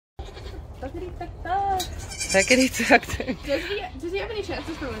Does he have any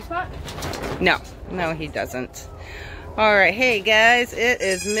chances for moon spot? No, he doesn't. All right, hey guys, it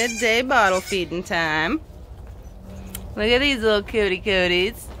is midday bottle feeding time. Look at these little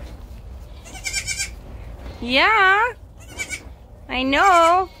cooties. Yeah, I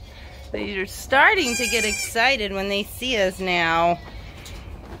know. They're starting to get excited when they see us now,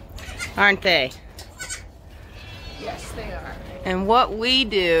 aren't they? Yes, they are. And what we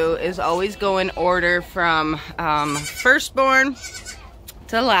do is always go in order from firstborn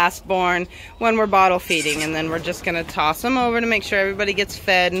to lastborn when we're bottle feeding, and then we're just gonna toss them over to make sure everybody gets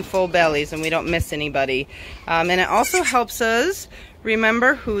fed and full bellies and we don't miss anybody. And it also helps us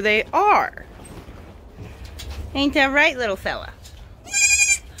remember who they are. Ain't that right, little fella?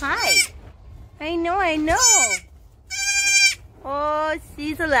 Hi. I know. Oh,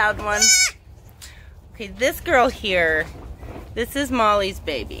 she's a loud one. Okay, this girl here, this is Molly's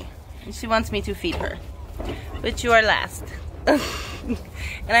baby, and she wants me to feed her, but you are last. And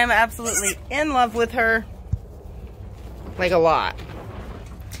I'm absolutely in love with her, like a lot.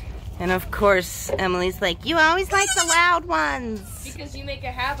 And of course, Emily's like, you always like the loud ones. Because you make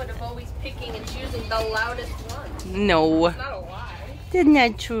a habit of always picking and choosing the loudest ones. No. It's not a lie. Isn't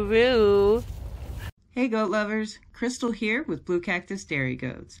that true? Hey goat lovers, Crystal here with Blue Cactus Dairy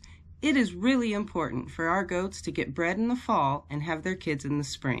Goats. It is really important for our goats to get bred in the fall and have their kids in the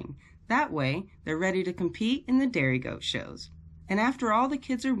spring. That way, they're ready to compete in the dairy goat shows. And after all the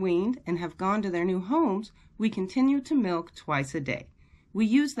kids are weaned and have gone to their new homes, we continue to milk twice a day. We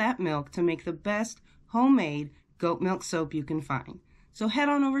use that milk to make the best homemade goat milk soap you can find. So head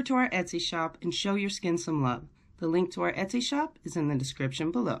on over to our Etsy shop and show your skin some love. The link to our Etsy shop is in the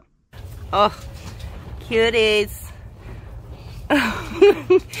description below. Oh, cuties.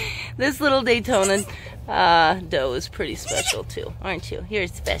 This little Daytona doe is pretty special too, aren't you? You're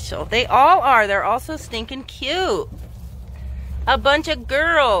special. They all are. They're all so stinking cute. A bunch of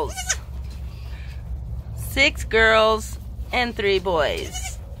girls. 6 girls and 3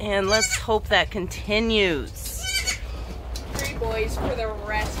 boys. And let's hope that continues. 3 boys for the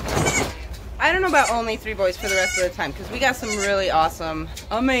rest of the time. I don't know about only 3 boys for the rest of the time, because we got some really awesome,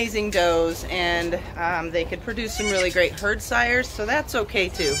 amazing does, and they could produce some really great herd sires, so that's okay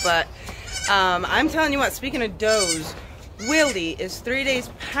too. But I'm telling you what, speaking of does, Wildy is 3 days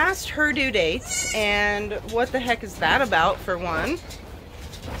past her due dates, and what the heck is that about, for one?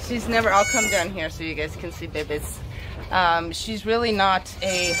 She's never, I'll come down here so you guys can see babies. She's really not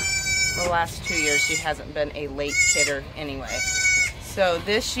the last 2 years she hasn't been a late kidder anyway. So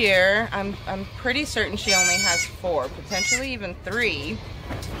this year, I'm pretty certain she only has 4, potentially even 3.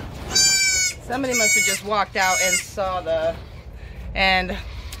 Somebody must have just walked out and saw the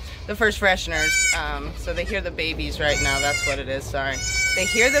first fresheners. So they hear the babies right now. That's what it is, sorry. They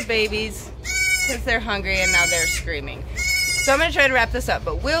hear the babies because they're hungry and now they're screaming. So I'm gonna try to wrap this up,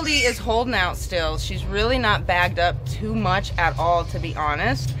 but Wildy is holding out still. She's really not bagged up too much at all, to be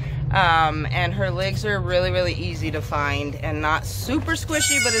honest. And her legs are really, really easy to find and not super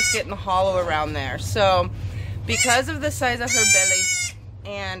squishy, but it's getting hollow around there. So because of the size of her belly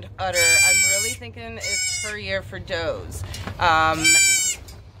and udder, I'm really thinking it's her year for does.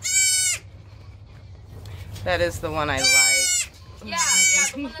 That is the one I like. Yeah,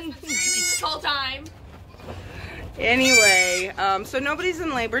 the one that's been screaming this whole time. Anyway, so nobody's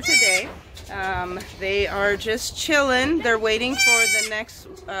in labor today. They are just chilling. They're waiting for the next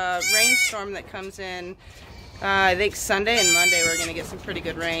rainstorm that comes in. I think Sunday and Monday we're going to get some pretty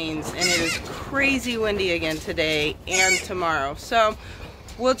good rains, and it is crazy windy again today and tomorrow. So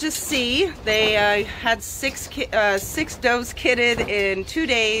we'll just see. They had 6 does kidded in 2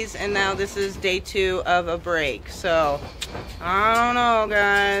 days, and now this is day 2 of a break. So I don't know,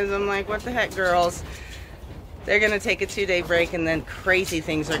 guys. I'm like, what the heck, girls? They're gonna take a 2-day break and then crazy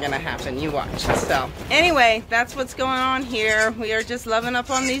things are gonna happen. You watch. So anyway, that's what's going on here. We are just loving up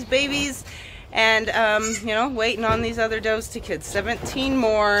on these babies and you know, waiting on these other does to kid. 17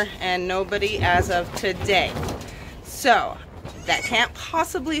 more and nobody as of today. So that can't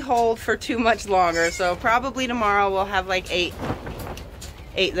possibly hold for too much longer. So probably tomorrow we'll have like 8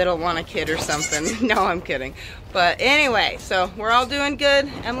 that'll want a kid or something. No, I'm kidding. But anyway, so we're all doing good.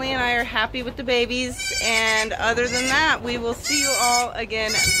 Emily and I are happy with the babies. And other than that, we will see you all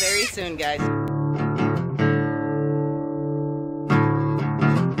again very soon, guys.